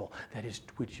gospel, that is,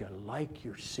 would you like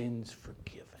your sins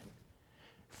forgiven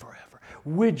forever?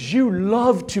 Would you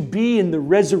love to be in the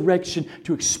resurrection,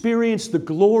 to experience the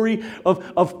glory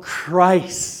of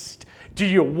Christ? Do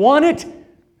you want it?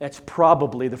 That's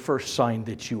probably the first sign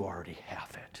that you already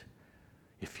have it,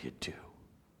 if you do.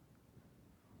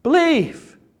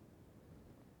 Believe.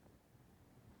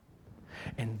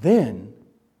 And then,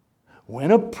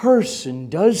 when a person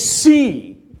does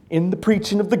see in the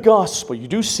preaching of the gospel, you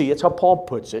do see, it's how Paul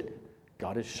puts it,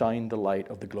 God has shined the light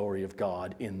of the glory of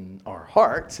God in our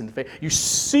hearts. In the faith. You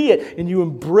see it and you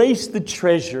embrace the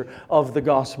treasure of the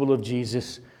gospel of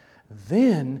Jesus.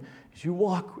 Then, as you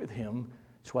walk with Him,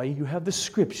 that's why you have the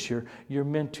Scripture, you're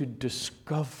meant to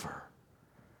discover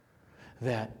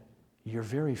that your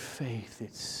very faith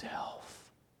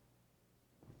itself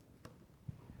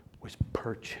was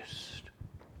purchased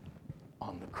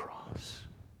on the cross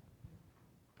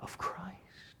of Christ.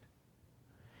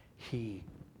 He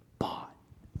bought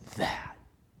that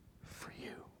for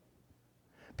you.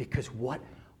 Because what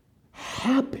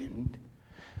happened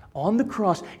on the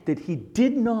cross, that He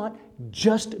did not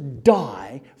just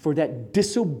die for that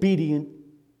disobedience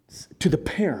to the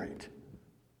parent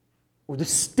or the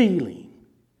stealing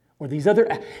or these other.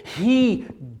 He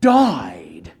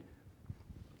died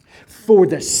for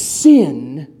the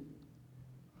sin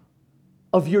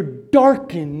of your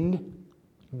darkened,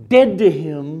 dead to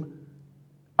Him,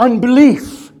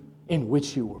 unbelief in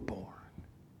which you were born.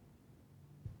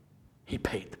 He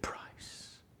paid the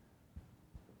price.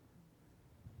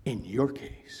 In your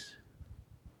case.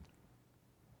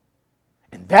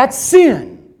 And that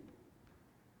sin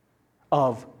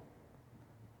of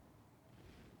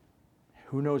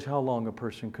who knows how long a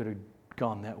person could have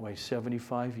gone that way,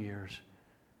 75 years,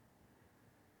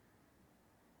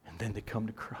 and then they come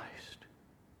to Christ.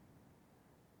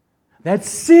 That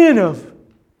sin of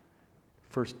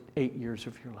first 8 years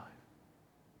of your life.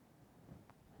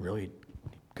 Really,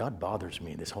 God bothers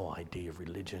me, this whole idea of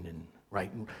religion and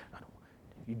right and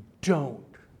you don't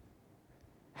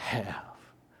have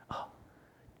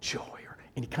joy or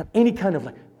any kind of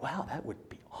like, wow, that would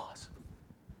be awesome.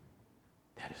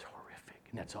 That is horrific,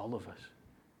 and that's all of us.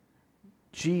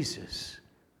 Jesus,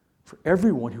 for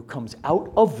everyone who comes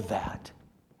out of that,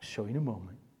 I'll show you in a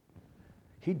moment,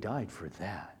 He died for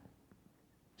that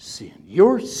sin,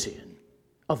 your sin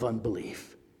of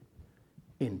unbelief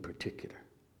in particular.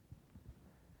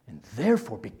 And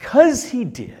therefore, because He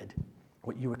did,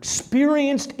 what you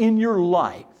experienced in your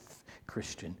life,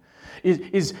 Christian,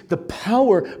 is the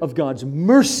power of God's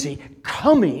mercy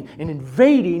coming and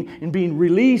invading and being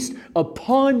released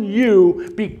upon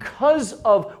you because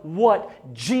of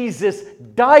what Jesus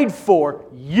died for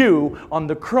you on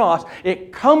the cross.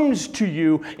 It comes to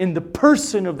you in the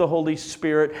person of the Holy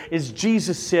Spirit, as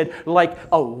Jesus said, like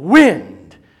a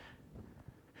wind.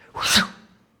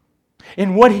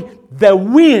 And the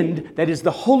wind that is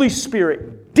the Holy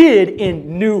Spirit did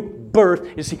in new birth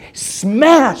is He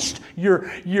smashed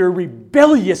your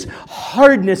rebellious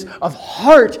hardness of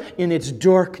heart in its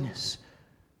darkness.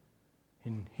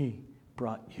 And He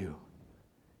brought you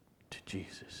to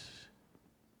Jesus.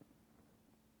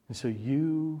 And so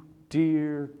you,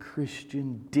 dear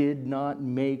Christian, did not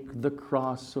make the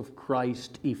cross of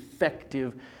Christ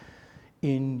effective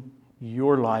in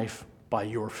your life by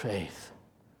your faith.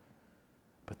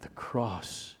 But the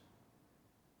cross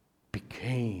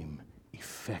became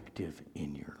effective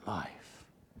in your life.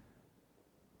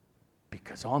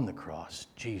 Because on the cross,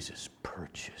 Jesus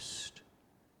purchased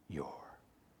your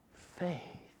faith.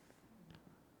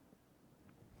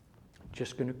 I'm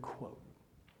just going to quote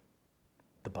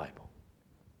the Bible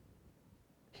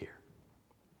here.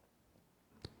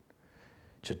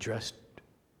 It's addressed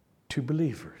to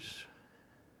believers.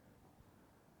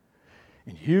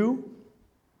 And you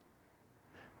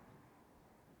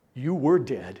were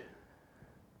dead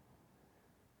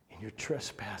in your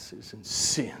trespasses and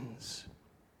sins,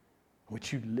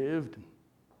 which you lived,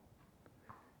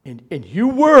 and you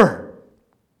were.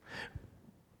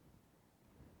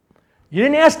 You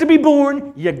didn't ask to be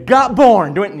born, you got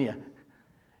born, didn't you?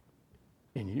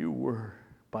 And you were,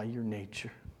 by your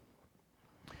nature,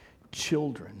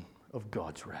 children of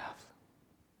God's wrath,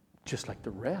 just like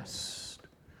the rest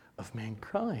of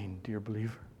mankind, dear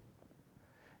believer.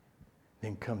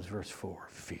 Then comes verse 4,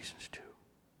 Ephesians 2.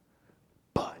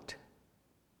 But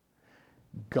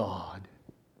God,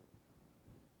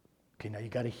 okay, now you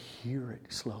got to hear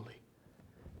it slowly.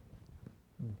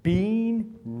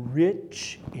 Being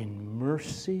rich in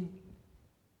mercy,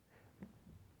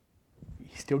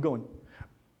 he's still going.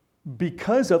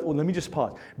 Because of, well, let me just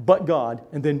pause. But God,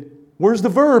 and then where's the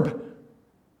verb?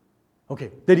 Okay,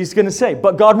 that he's going to say,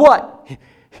 but God what?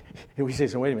 And we say,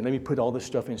 so wait a minute, let me put all this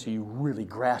stuff in so you really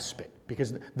grasp it.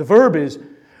 Because the verb is,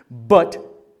 but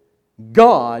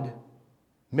God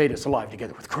made us alive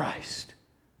together with Christ.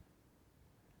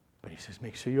 But he says,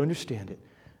 make sure you understand it.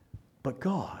 But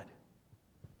God,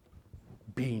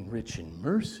 being rich in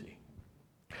mercy,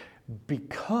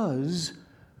 because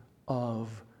of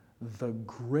the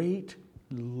great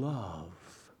love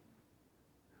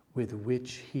with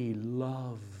which He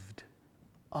loved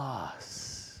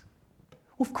us.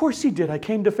 Well, of course He did. I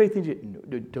came to faith in Jesus.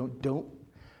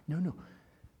 No.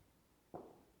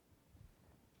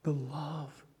 The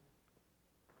love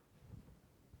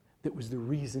that was the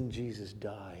reason Jesus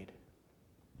died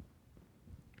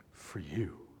for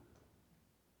you.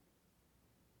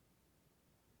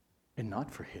 And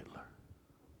not for Hitler.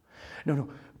 No.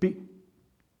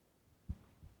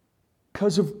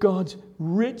 Because of God's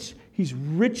He's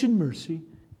rich in mercy.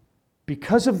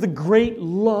 Because of the great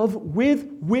love with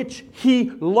which He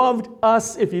loved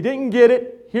us. If you didn't get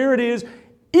it, here it is.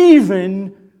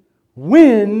 Even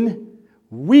when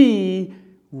we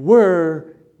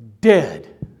were dead,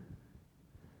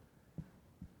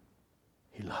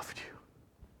 He loved you.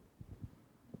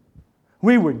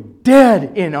 We were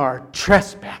dead in our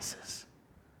trespasses.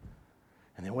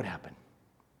 And then what happened?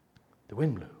 The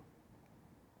wind blew.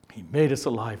 He made us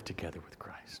alive together with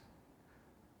Christ.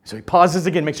 So he pauses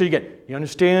again. Make sure you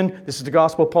understand? This is the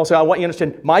gospel. Paul said, I want you to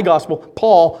understand my gospel.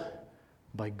 Paul,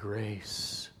 by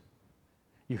grace,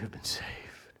 you have been saved.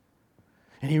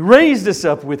 And He raised us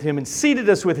up with Him and seated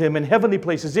us with Him in heavenly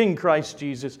places in Christ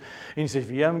Jesus. And He said,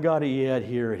 if you haven't got it yet,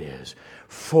 here it is.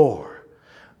 For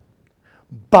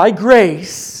by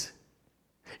grace,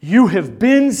 you have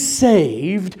been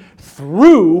saved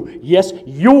through, yes,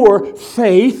 your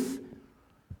faith.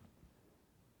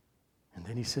 And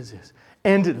then he says this,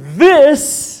 and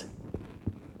this,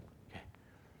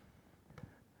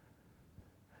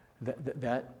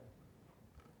 that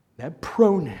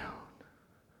pronoun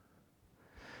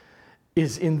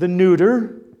is in the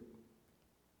neuter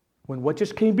when what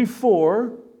just came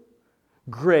before,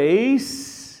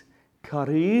 grace,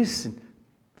 charis, and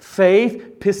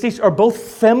faith, pistis, are both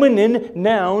feminine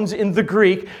nouns in the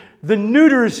Greek. The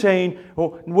neuter is saying,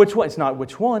 well, which one? It's not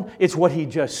which one, it's what he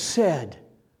just said.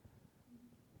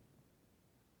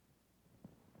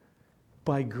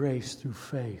 By grace through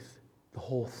faith, the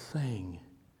whole thing,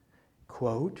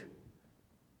 quote,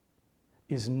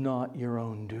 is not your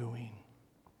own doing.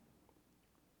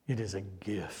 It is a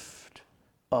gift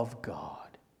of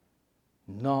God,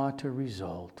 not a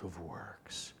result of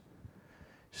works,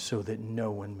 so that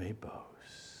no one may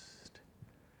boast.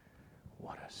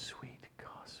 What a sweet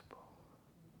gospel.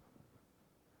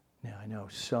 Now, I know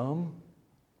some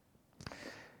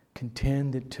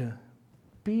contend that to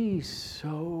be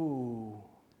so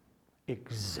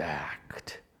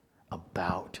exact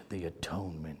about the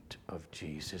atonement of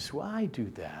Jesus, why do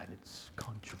that? It's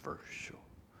controversial.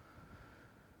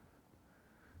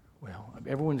 Well,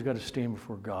 everyone's got to stand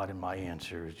before God, and my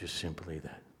answer is just simply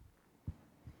that.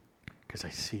 Because I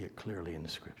see it clearly in the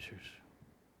Scriptures.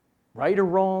 Right or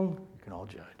wrong, you can all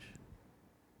judge.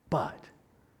 But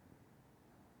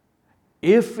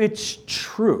if it's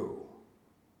true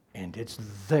and it's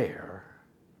there,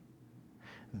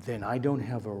 then I don't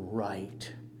have a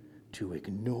right to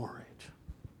ignore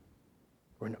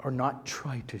it or not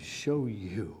try to show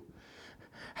you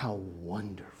how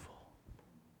wonderful,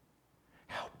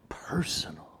 how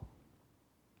personal,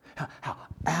 how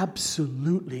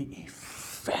absolutely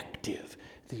effective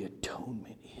the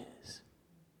atonement is.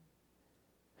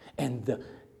 And the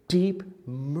deep,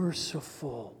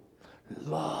 merciful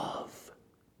love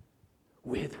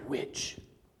with which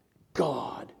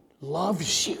God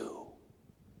loves you,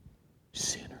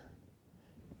 sinner,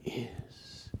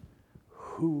 is.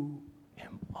 Who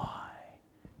am I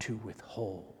to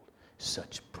withhold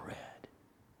such bread?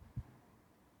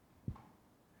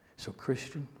 So,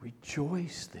 Christian,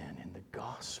 rejoice then in the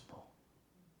gospel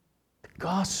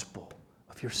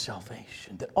of your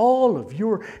salvation, that all of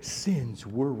your sins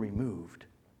were removed.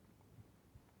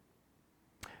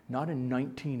 Not in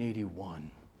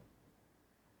 1981,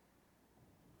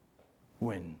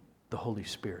 when the Holy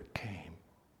Spirit came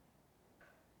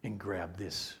and grabbed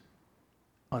this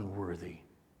unworthy,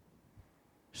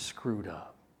 screwed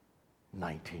up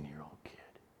 19-year-old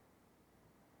kid.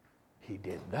 He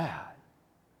did that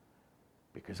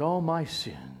because all my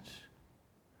sins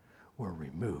were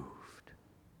removed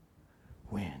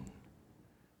when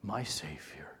my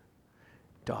Savior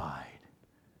died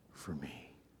for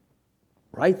me.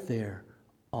 Right there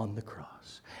on the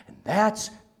cross. And that's,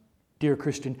 dear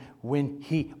Christian, when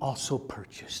He also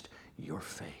purchased your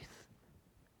faith.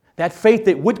 That faith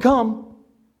that would come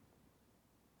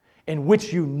and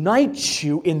which unites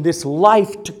you in this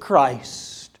life to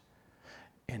Christ.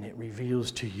 And it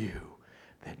reveals to you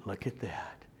that, look at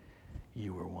that,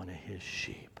 you were one of His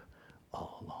sheep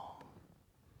all along.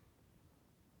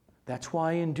 That's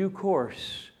why in due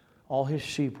course, all His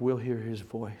sheep will hear His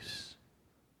voice.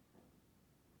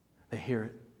 They hear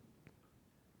it.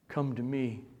 Come to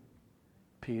me,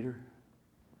 Peter.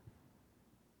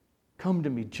 Come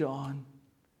to me, John.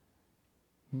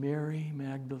 Mary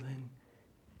Magdalene,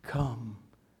 come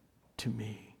to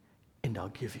me, and I'll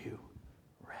give you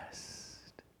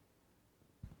rest.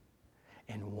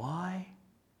 And why?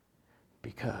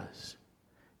 Because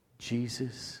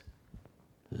Jesus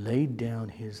laid down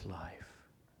his life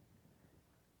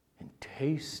and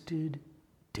tasted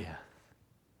death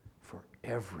for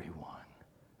every one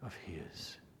of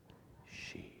his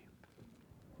sheep.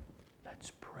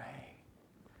 Let's pray.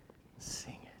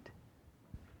 Sing it.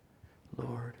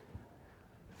 Lord,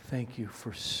 thank you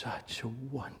for such a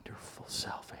wonderful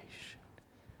salvation.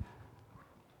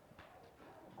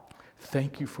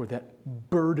 Thank you for that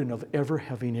burden of ever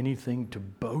having anything to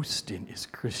boast in as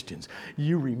Christians.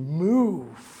 You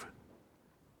remove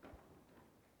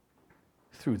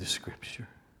through the Scripture.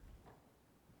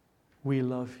 We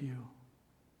love you.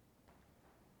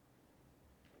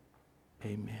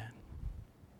 Amen.